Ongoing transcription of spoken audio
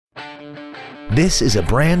This is a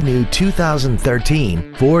brand new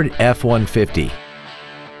 2013 Ford F-150.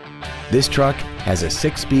 This truck has a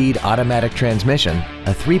 6-speed automatic transmission,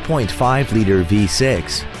 a 3.5-liter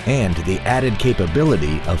V6, and the added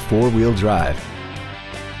capability of 4-wheel drive.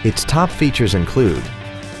 Its top features include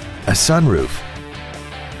a sunroof,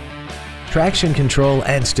 traction control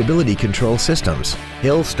and stability control systems,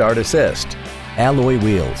 hill start assist, alloy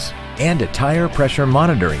wheels, and a tire pressure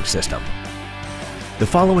monitoring system. The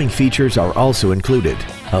following features are also included: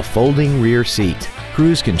 a folding rear seat,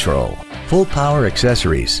 cruise control, full power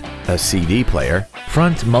accessories, a CD player,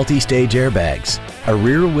 front multi-stage airbags, a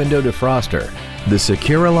rear window defroster, the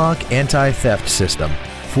Securalock anti-theft system,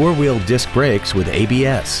 4-wheel disc brakes with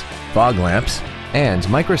ABS, fog lamps, and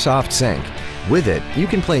Microsoft Sync. With it, you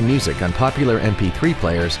can play music on popular MP3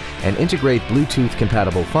 players and integrate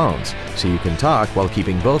Bluetooth-compatible phones, so you can talk while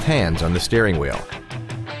keeping both hands on the steering wheel.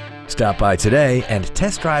 Stop by today and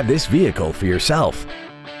test drive this vehicle for yourself.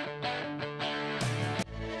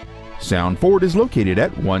 Sound Ford is located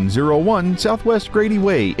at 101 Southwest Grady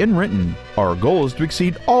Way in Renton. Our goal is to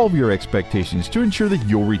exceed all of your expectations to ensure that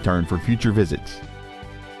you'll return for future visits.